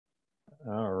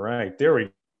All right, there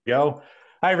we go.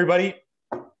 Hi, everybody.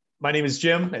 My name is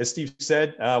Jim, as Steve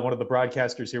said, one of the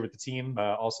broadcasters here with the team,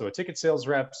 also a ticket sales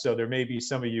rep. So there may be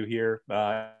some of you here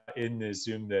in the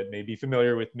Zoom that may be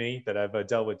familiar with me, that I've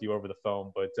dealt with you over the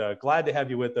phone. But glad to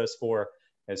have you with us for,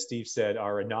 as Steve said,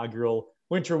 our inaugural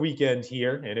winter weekend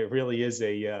here. And it really is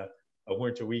a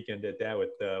winter weekend at that with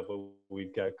what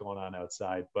we've got going on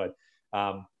outside. But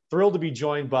thrilled to be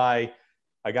joined by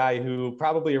a guy who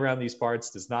probably around these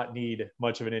parts does not need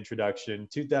much of an introduction.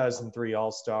 2003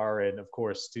 All-Star and, of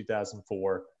course,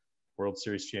 2004 World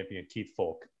Series champion Keith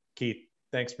Foulke. Keith,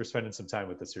 thanks for spending some time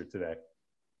with us here today.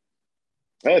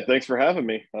 Hey, thanks for having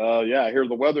me. Yeah, I hear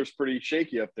the weather's pretty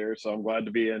shaky up there, so I'm glad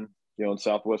to be in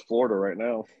Southwest Florida right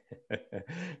now.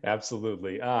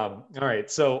 Absolutely. All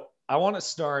right, so I want to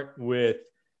start with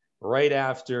right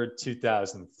after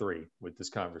 2003 with this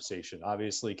conversation.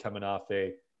 Obviously, coming off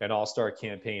an all-star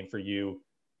campaign for you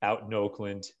out in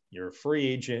Oakland. You're a free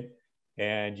agent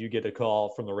and you get a call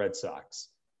from the Red Sox.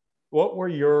 What were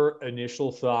your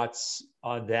initial thoughts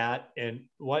on that, and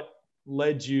what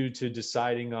led you to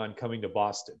deciding on coming to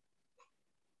Boston?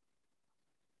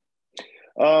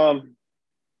 Well,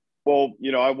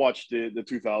 I watched the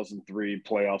 2003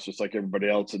 playoffs just like everybody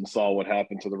else and saw what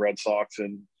happened to the Red Sox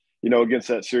and, against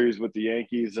that series with the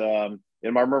Yankees. And I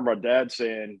remember my dad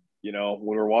saying, when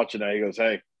we were watching that, he goes,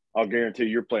 "Hey, I'll guarantee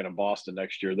you're playing in Boston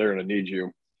next year. They're going to need you."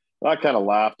 And I kind of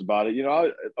laughed about it.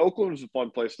 Oakland was a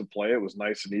fun place to play. It was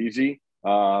nice and easy.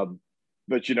 But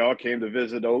I came to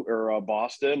visit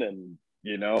Boston, and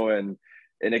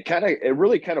it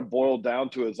really kind of boiled down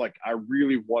to is like I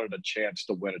really wanted a chance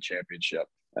to win a championship.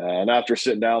 And after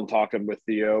sitting down and talking with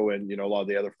Theo and a lot of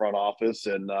the other front office,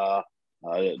 and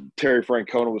Terry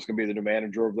Francona was going to be the new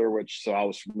manager over there, so I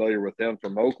was familiar with him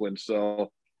from Oakland.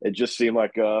 So it just seemed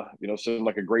like a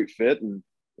great fit, and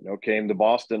came to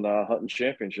Boston hunting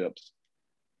championships.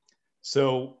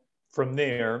 So from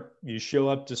there, you show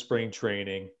up to spring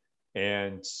training,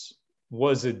 and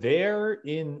was it there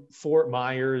in Fort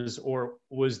Myers, or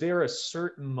was there a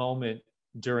certain moment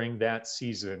during that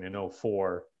season in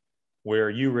 04 where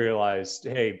you realized,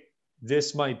 hey,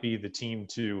 this might be the team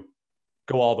to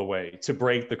go all the way, to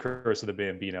break the curse of the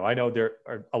Bambino? I know there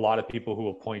are a lot of people who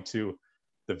will point to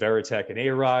the Veritek and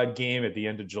A-Rod game at the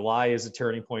end of July as a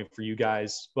turning point for you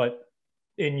guys. But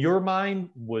in your mind,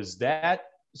 was that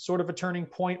sort of a turning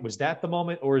point? Was that the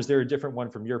moment? Or is there a different one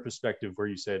from your perspective where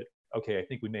you said, okay, I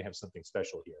think we may have something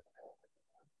special here?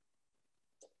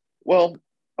 Well,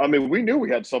 I mean, we knew we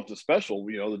had something special,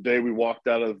 the day we walked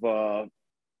out of,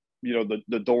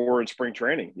 the door in spring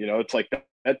training. It's like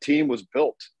that team was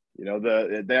built.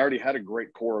 They already had a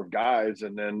great core of guys.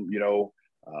 And then,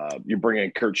 you bring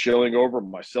in Kurt Schilling over,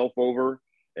 myself over,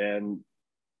 and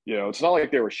it's not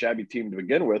like they were a shabby team to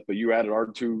begin with, but you added our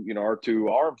two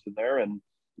arms in there, and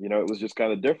it was just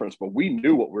kind of difference. But we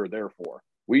knew what we were there for.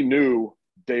 We knew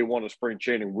day one of spring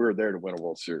training we were there to win a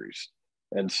World Series,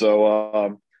 and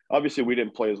so obviously we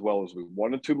didn't play as well as we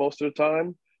wanted to most of the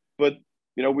time, but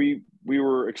we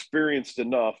were experienced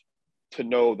enough to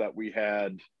know that we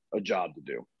had a job to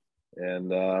do, and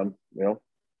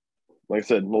like I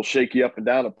said, a little shaky up and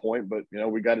down a point, but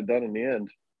we got it done in the end.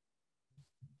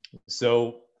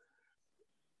 So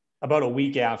about a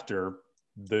week after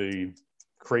the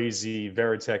crazy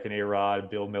Veritek and A-Rod,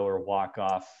 Bill Miller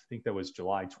walk-off, I think that was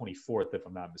July 24th, if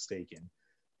I'm not mistaken.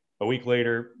 A week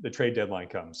later, the trade deadline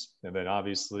comes. And then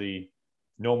obviously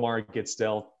Nomar gets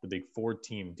dealt the big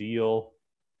 4-team deal.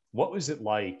 What was it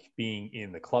like being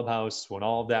in the clubhouse when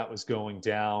all of that was going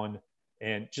down?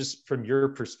 And just from your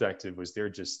perspective, was there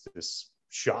just this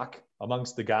shock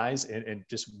amongst the guys? And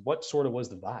just what sort of was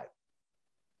the vibe?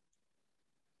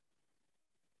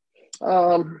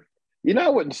 I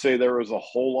wouldn't say there was a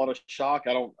whole lot of shock.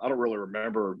 I don't really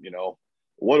remember,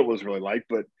 what it was really like,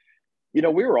 but we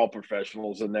were all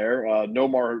professionals in there.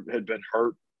 Nomar had been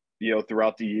hurt,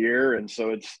 throughout the year. And so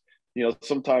it's,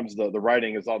 sometimes the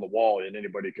writing is on the wall and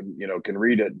anybody can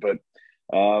read it, but,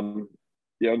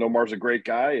 Nomar's a great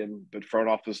guy, and the front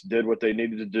office did what they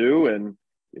needed to do. And,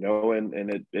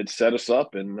 and it set us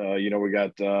up, and, we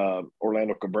got,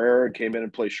 Orlando Cabrera came in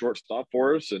and played shortstop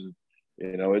for us. And,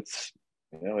 it's,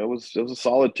 it was a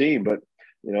solid team, but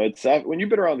it's when you've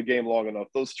been around the game long enough,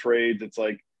 those trades, it's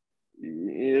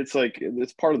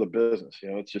part of the business.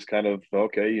 It's just kind of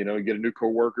okay. You get a new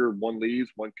coworker, one leaves,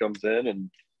 one comes in,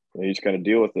 and you just kind of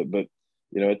deal with it. But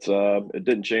it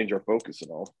didn't change our focus at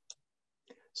all.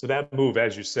 So that move,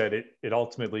 as you said, it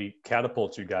ultimately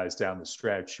catapults you guys down the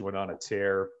stretch. You went on a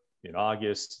tear in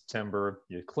August, September.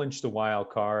 You clinched the wild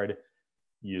card.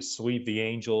 You sweep the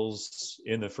Angels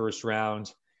in the first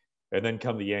round, and then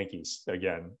come the Yankees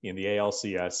again in the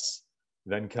ALCS.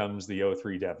 Then comes the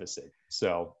 0-3 deficit.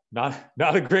 So not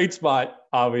a great spot,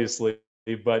 obviously,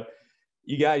 but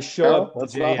you guys show up.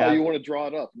 That's not how you want to draw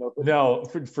it up. No,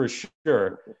 for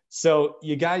sure. So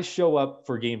you guys show up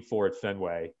for Game 4 at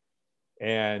Fenway,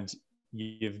 and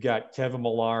you've got Kevin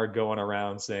Millar going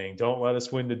around saying, "Don't let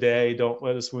us win today. Don't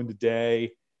let us win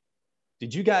today."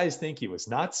 Did you guys think he was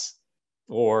nuts,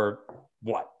 or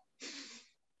what?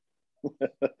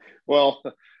 Well,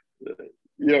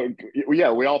 yeah,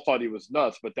 we all thought he was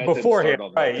nuts, but that beforehand,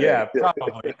 didn't start on right? that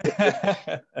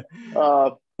Yeah,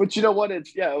 probably. But you know what?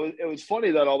 It was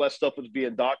funny that all that stuff was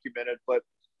being documented. But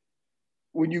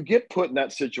when you get put in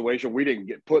that situation, we didn't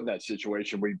get put in that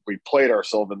situation. We played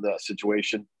ourselves in that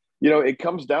situation. It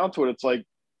comes down to it. It's like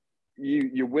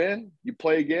you win, you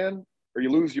play again, or you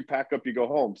lose, you pack up, you go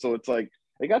home. So it's like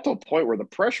it got to a point where the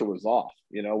pressure was off.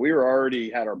 We were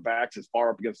already had our backs as far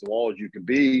up against the wall as you could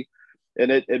be. And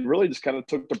it really just kind of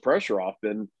took the pressure off.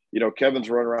 And, Kevin's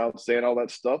running around saying all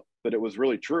that stuff, but it was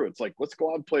really true. It's like, let's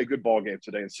go out and play a good ball game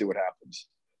today and see what happens.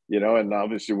 And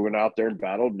obviously we went out there and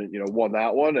battled and, won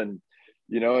that one. And,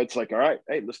 it's like, all right,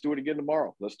 hey, let's do it again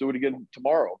tomorrow. Let's do it again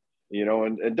tomorrow.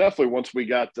 And definitely once we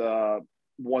got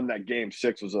won that Game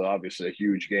 6 was obviously a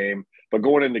huge game. But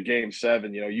going into Game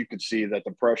 7, you could see that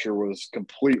the pressure was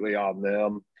completely on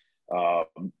them.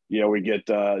 We get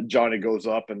Johnny goes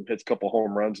up and hits a couple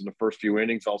home runs in the first few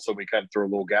innings. Also, we kind of throw a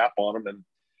little gap on him, and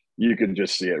you can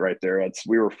just see it right there.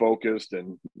 We were focused,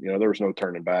 and there was no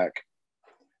turning back.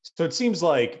 So it seems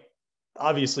like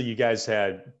obviously you guys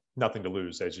had nothing to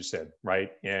lose, as you said,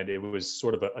 right? And it was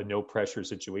sort of a no pressure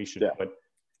situation. Yeah. But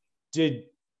did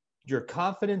your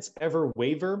confidence ever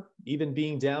waver, even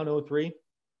being down 0-3?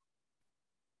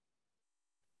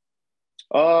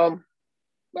 Well,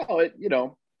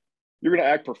 you're going to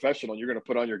act professional. You're going to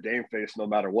put on your game face no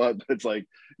matter what. It's like,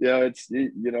 we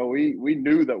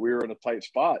knew that we were in a tight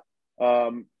spot.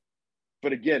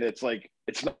 But again, it's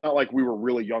not like we were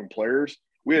really young players.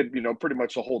 We had, pretty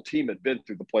much the whole team had been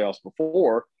through the playoffs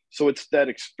before. So it's that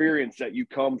experience that you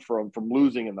come from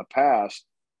losing in the past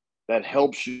that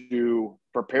helps you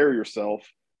prepare yourself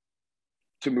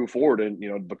to move forward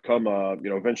and, become,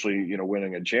 eventually,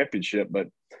 winning a championship. But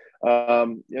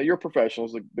you're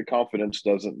professionals. The confidence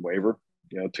doesn't waver,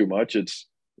 too much. It's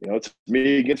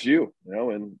me against you,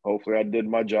 and hopefully I did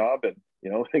my job and,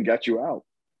 and got you out.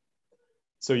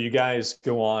 So you guys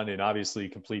go on and obviously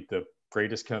complete the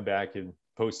greatest comeback in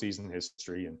postseason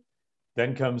history. And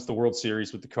then comes the World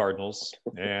Series with the Cardinals,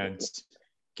 and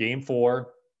Game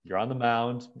 4, you're on the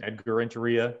mound. Edgar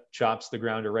Renteria chops the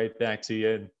grounder right back to you,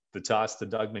 and the toss to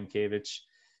Doug Minkiewicz.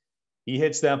 He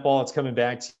hits that ball. It's coming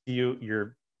back to you.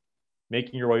 You're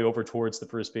making your way over towards the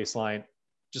first base line.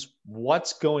 Just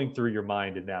what's going through your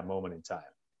mind in that moment in time?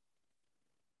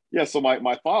 Yeah, so my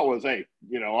thought was, hey,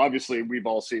 obviously we've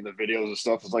all seen the videos and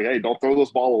stuff. It's like, hey, don't throw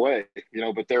this ball away,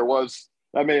 but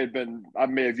I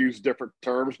may have used different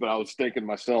terms, but I was thinking to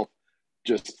myself,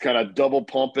 just kind of double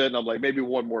pump it. And I'm like, maybe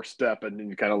one more step, and then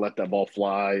you kind of let that ball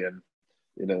fly. And,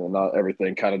 not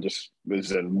everything kind of just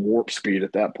was in warp speed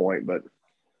at that point, but,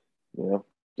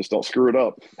 just don't screw it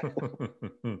up.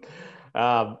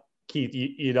 Keith,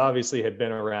 you'd obviously had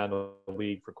been around the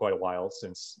league for quite a while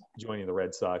since joining the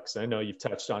Red Sox. I know you've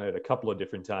touched on it a couple of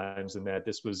different times, and that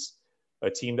this was a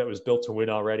team that was built to win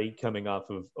already, coming off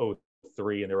of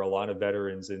 0-3, and there were a lot of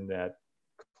veterans in that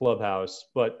clubhouse.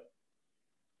 But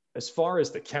as far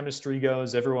as the chemistry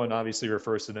goes, everyone obviously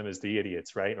refers to them as the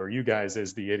idiots, right? Or you guys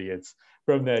as the idiots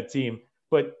from that team.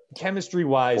 But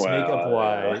chemistry-wise,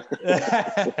 makeup-wise,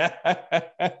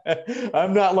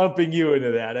 I'm not lumping you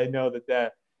into that. I know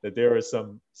that there are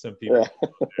some people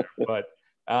there. But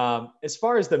as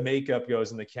far as the makeup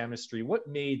goes and the chemistry, what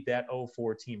made that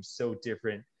 0-4 team so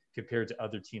different compared to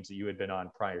other teams that you had been on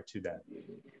prior to that?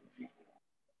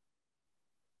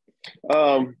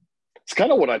 It's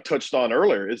kind of what I touched on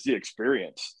earlier is the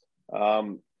experience.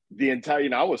 The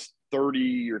entire, I was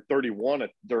 30 or 31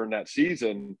 during that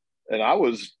season, and I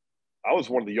was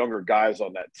one of the younger guys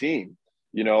on that team.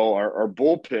 Our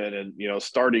bullpen and,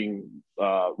 starting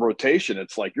rotation,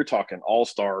 it's like you're talking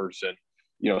all-stars and,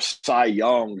 Cy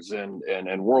Youngs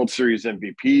and World Series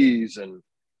MVPs. And,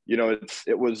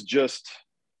 it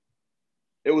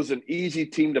was an easy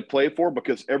team to play for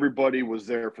because everybody was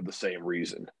there for the same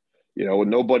reason.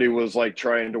 Nobody was like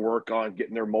trying to work on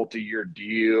getting their multi-year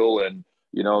deal, and,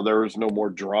 there was no more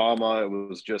drama. It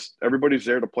was just everybody's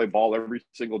there to play ball every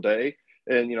single day.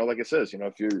 And, like it says,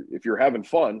 if you're having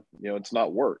fun, it's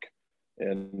not work.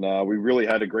 And we really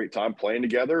had a great time playing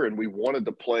together, and we wanted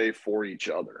to play for each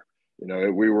other.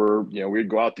 We'd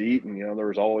go out to eat, and, there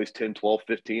was always 10, 12,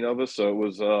 15 of us. So it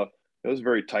was a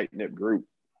very tight-knit group.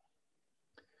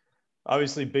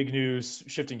 Obviously, big news,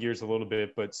 shifting gears a little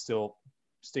bit, but still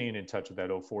staying in touch with that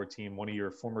 '04 team. One of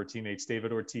your former teammates,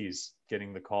 David Ortiz,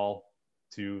 getting the call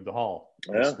to the Hall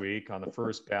this week on the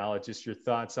first ballot. Just your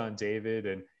thoughts on David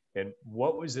and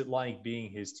what was it like being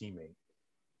his teammate?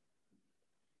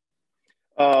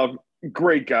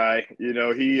 Great guy. You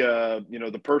know, he,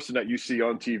 the person that you see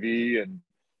on TV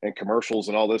and commercials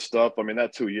and all this stuff. I mean,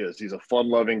 that's who he is. He's a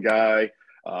fun-loving guy.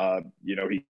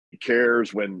 He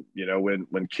cares when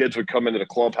kids would come into the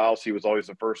clubhouse, he was always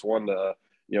the first one to,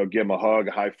 give them a hug,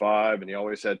 a high five, and he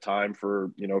always had time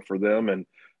for them. And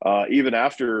even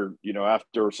after,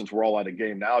 since we're all at a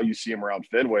game now, you see him around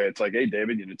Fenway. It's like, hey,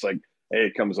 David, and it's like, hey,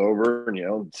 he comes over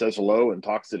and, says hello and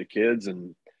talks to the kids.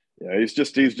 And, he's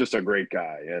just a great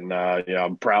guy. And,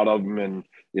 I'm proud of him. And,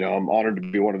 I'm honored to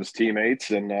be one of his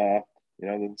teammates. And,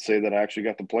 say that I actually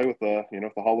got to play with the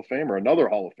Hall of Famer, another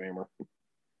Hall of Famer.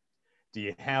 Do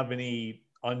you have any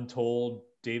untold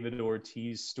David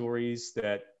Ortiz stories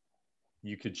that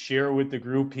you could share with the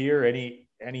group here?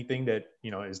 Anything that,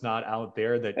 is not out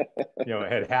there that,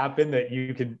 had happened that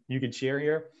you could share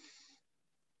here?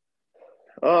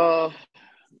 Not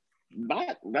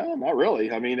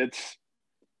really. I mean,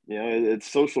 it's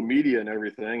social media and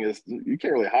everything. You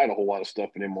can't really hide a whole lot of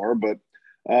stuff anymore, but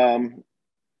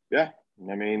yeah,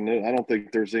 I mean, I don't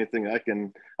think there's anything I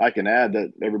can add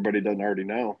that everybody doesn't already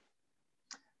know.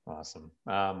 Awesome.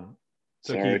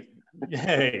 So Keith,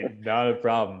 hey, not a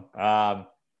problem.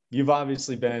 You've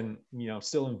obviously been,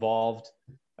 still involved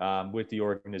with the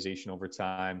organization over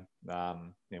time.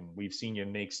 And we've seen you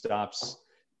make stops,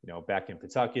 back in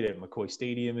Pawtucket at McCoy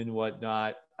Stadium and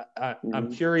whatnot.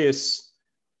 I'm curious,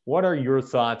 what are your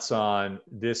thoughts on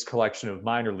this collection of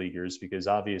minor leaguers? Because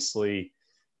obviously,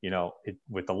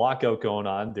 with the lockout going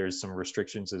on, there's some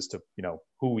restrictions as to,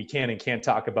 who we can and can't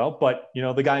talk about. But,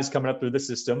 the guys coming up through the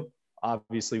system,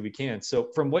 obviously we can. So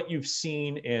from what you've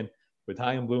seen and with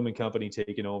Chaim Bloom and company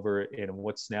taking over and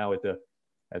what's now at the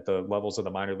levels of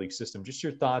the minor league system, just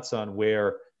your thoughts on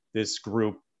where this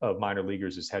group of minor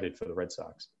leaguers is headed for the Red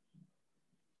Sox.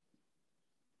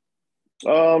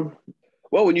 Well,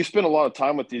 when you spend a lot of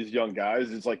time with these young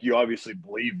guys, it's like you obviously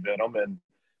believe in them.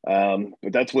 And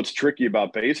but that's what's tricky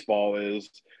about baseball is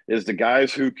the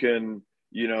guys who can,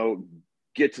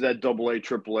 get to that AA,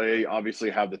 AAA, obviously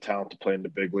have the talent to play in the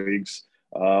big leagues.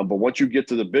 But once you get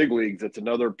to the big leagues, it's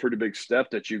another pretty big step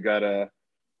that you gotta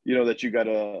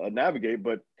navigate.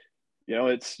 But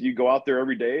you go out there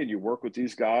every day and you work with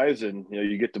these guys, and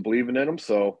you get to believe in them.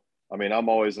 So I mean, I'm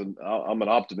an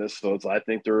optimist. So I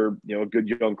think they're a good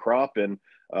young crop, and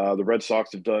the Red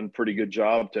Sox have done a pretty good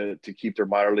job to keep their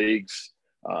minor leagues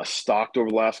stocked over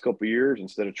the last couple of years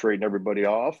instead of trading everybody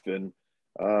off. And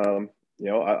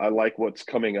I like what's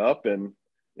coming up, and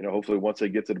hopefully once they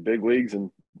get to the big leagues and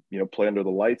play under the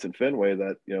lights in Fenway,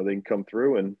 that they can come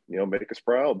through and make us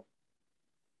proud.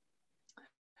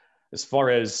 As far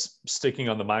as sticking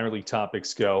on the minor league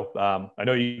topics go, I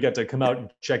know you got to come out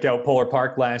and check out Polar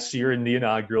Park last year in the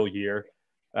inaugural year.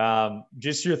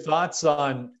 Just your thoughts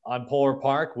on Polar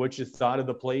Park, what you thought of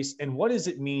the place, and what does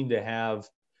it mean to have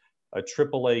a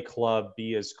AAA club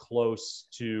be as close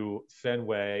to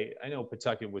Fenway? I know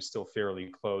Pawtucket was still fairly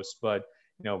close, but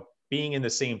being in the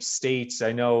same states,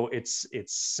 I know it's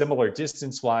similar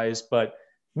distance-wise, but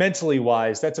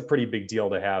mentally-wise, that's a pretty big deal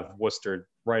to have Worcester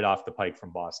right off the pike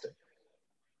from Boston.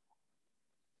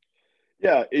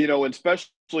 Yeah,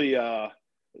 especially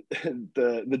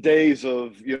the days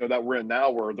of that we're in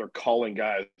now, where they're calling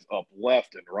guys up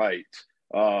left and right.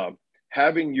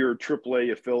 Having your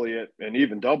AAA affiliate and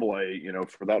even AA,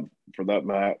 for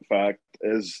that fact,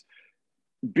 is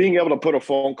being able to put a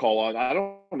phone call on. I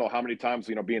don't know how many times,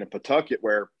 being in Pawtucket,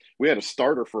 where we had a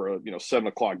starter for a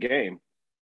 7:00 game,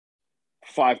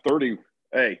 5:30.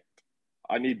 Hey,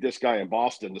 I need this guy in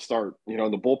Boston to start, in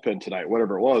the bullpen tonight,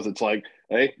 whatever it was. It's like,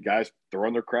 hey, guys,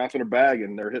 throwing their craft in a bag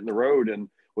and they're hitting the road. And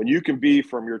when you can be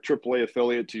from your AAA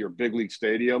affiliate to your big league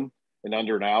stadium in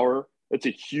under an hour, it's a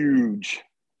huge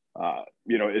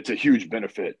it's a huge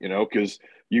benefit, because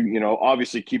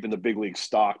obviously keeping the big league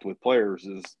stocked with players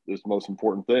is the most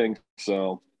important thing.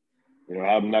 So,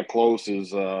 having that close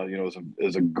is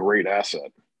a great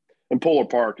asset. And Polar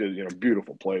Park is, a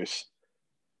beautiful place.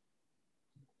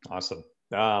 Awesome.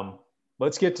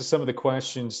 Let's get to some of the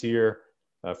questions here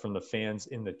from the fans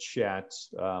in the chat.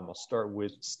 I'll start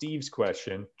with Steve's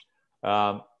question.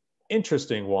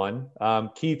 Interesting one.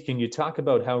 Keith, can you talk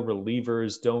about how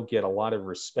relievers don't get a lot of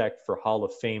respect for Hall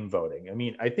of Fame voting? I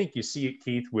mean, I think you see it,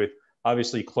 Keith, with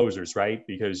obviously closers, right?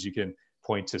 Because you can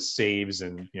point to saves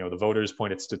and, the voters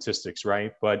point at statistics,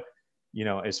 right? But,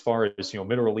 as far as,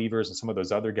 middle relievers and some of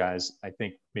those other guys, I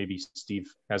think maybe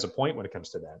Steve has a point when it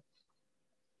comes to that.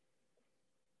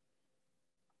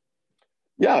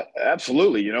 Yeah,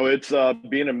 absolutely. It's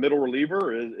being a middle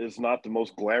reliever is not the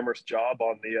most glamorous job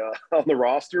on the on the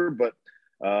roster, but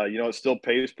it still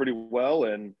pays pretty well.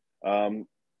 And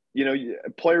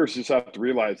players just have to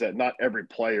realize that not every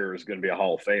player is going to be a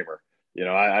Hall of Famer.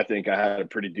 I think I had a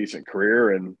pretty decent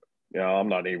career, and I'm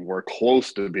not anywhere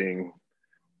close to being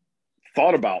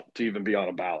thought about to even be on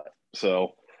a ballot.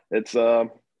 So it's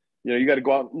you got to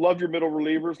go out, love your middle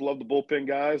relievers, love the bullpen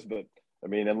guys, but I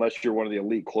mean, unless you're one of the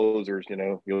elite closers,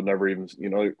 you'll never even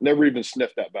sniff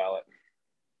that ballot.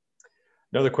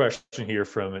 Another question here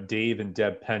from Dave and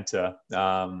Deb Penta,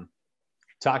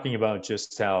 talking about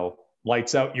just how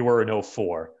lights out you were in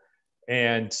 04.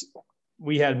 And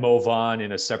we had Mo Vaughn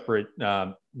in a separate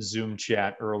Zoom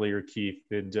chat earlier, Keith,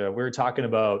 and we were talking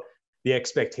about the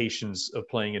expectations of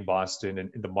playing in Boston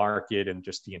and in the market and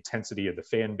just the intensity of the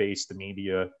fan base, the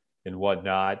media, and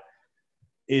whatnot.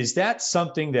 Is that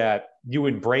something that you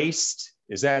embraced?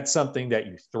 Is that something that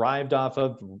you thrived off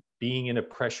of, being in a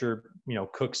pressure,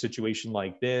 cook situation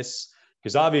like this?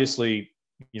 Because obviously,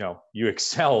 you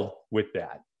excelled with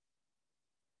that.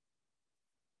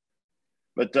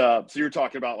 But so you're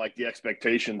talking about like the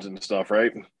expectations and stuff,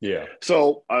 right? Yeah.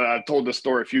 So I've told this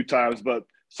story a few times, but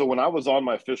so when I was on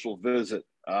my official visit,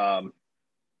 I'm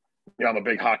a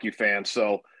big hockey fan.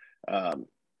 So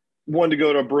wanted to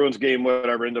go to a Bruins game,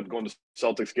 whatever, ended up going to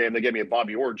Celtics game. They gave me a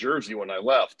Bobby Orr jersey when I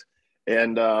left.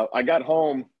 And I got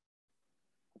home,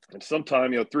 and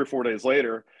sometime, 3 or 4 days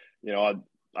later,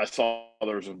 I saw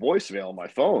there was a voicemail on my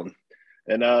phone.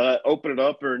 And I opened it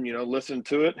up and, listened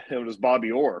to it. It was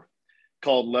Bobby Orr.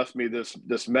 Called and left me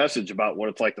this message about what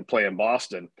it's like to play in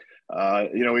Boston.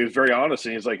 He was very honest,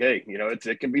 and he's like, hey,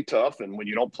 it can be tough. And when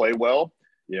you don't play well,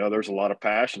 there's a lot of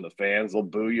passion. The fans, they'll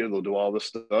boo you, they'll do all this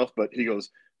stuff. But he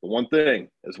goes, the one thing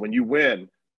is when you win,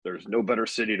 there's no better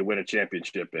city to win a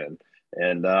championship in.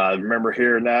 And I remember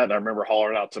hearing that. And I remember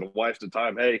hollering out to the wife at the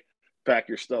time, hey, pack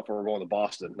your stuff or we're going to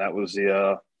Boston. That was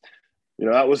that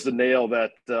was the nail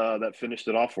that finished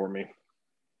it off for me.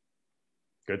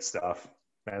 Good stuff.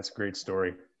 That's a great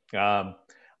story.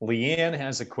 Leanne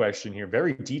has a question here,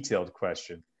 very detailed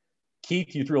question.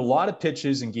 Keith, you threw a lot of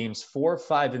pitches in games 4,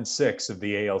 5, and 6 of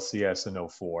the ALCS in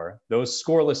 04. Those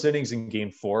scoreless innings in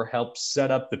game 4 helped set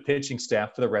up the pitching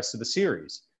staff for the rest of the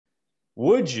series.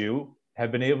 Would you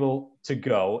have been able to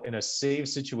go in a save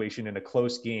situation in a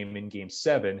close game in game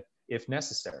 7 if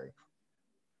necessary?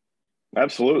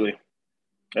 Absolutely.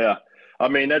 Yeah. I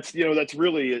mean, that's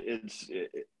really,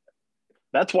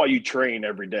 that's why you train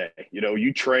every day.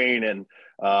 You train and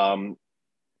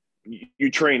you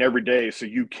train every day so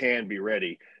you can be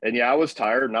ready. And yeah, I was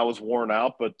tired and I was worn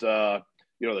out, but the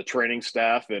training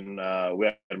staff and we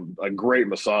had a great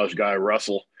massage guy,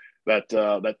 Russell, that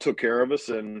took care of us.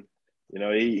 And,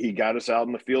 he got us out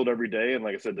in the field every day. And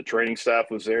like I said, the training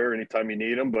staff was there anytime you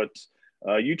need them, but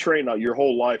you train out your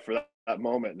whole life for that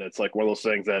moment. And it's like one of those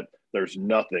things that there's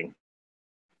nothing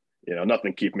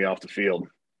keep me off the field.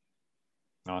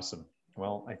 Awesome.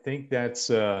 Well, I think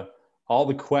that's all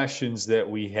the questions that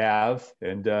we have,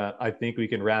 and I think we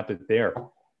can wrap it there.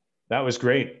 That was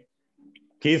great.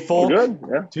 Keith Foulke,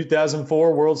 yeah.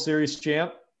 2004 World Series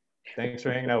champ. Thanks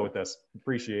for hanging out with us.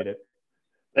 Appreciate it.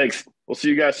 Thanks. We'll see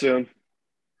you guys soon.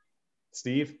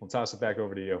 Steve, we'll toss it back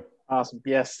over to you. Awesome.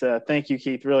 Yes. Thank you,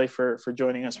 Keith, really for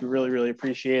joining us. We really, really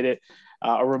appreciate it.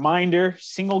 A reminder,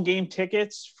 single game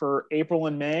tickets for April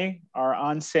and May are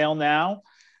on sale now.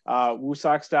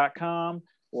 WooSox.com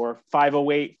or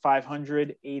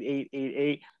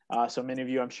 508-500-8888. So many of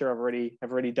you, I'm sure, have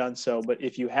already done so. But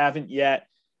if you haven't yet,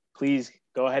 please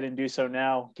go ahead and do so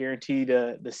now. Guaranteed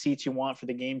the seats you want for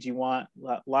the games you want.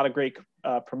 A lot of great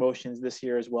promotions this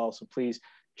year as well. So please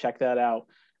check that out.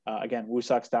 Again,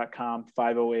 WooSox.com,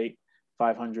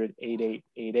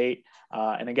 508-500-8888.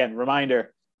 And again,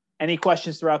 reminder, any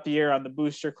questions throughout the year on the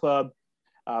Booster Club,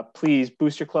 please,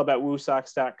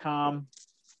 boosterclub@WooSox.com.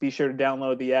 Be sure to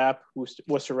download the app,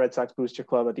 Worcester Red Sox Booster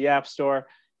Club at the App Store.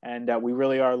 And we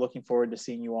really are looking forward to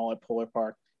seeing you all at Polar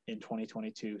Park in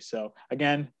 2022. So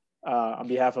again, on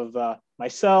behalf of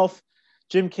myself,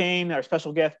 Jim Kane, our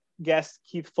special guest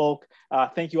Keith Foulke,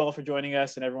 thank you all for joining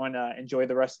us, and everyone enjoy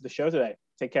the rest of the show today.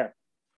 Take care.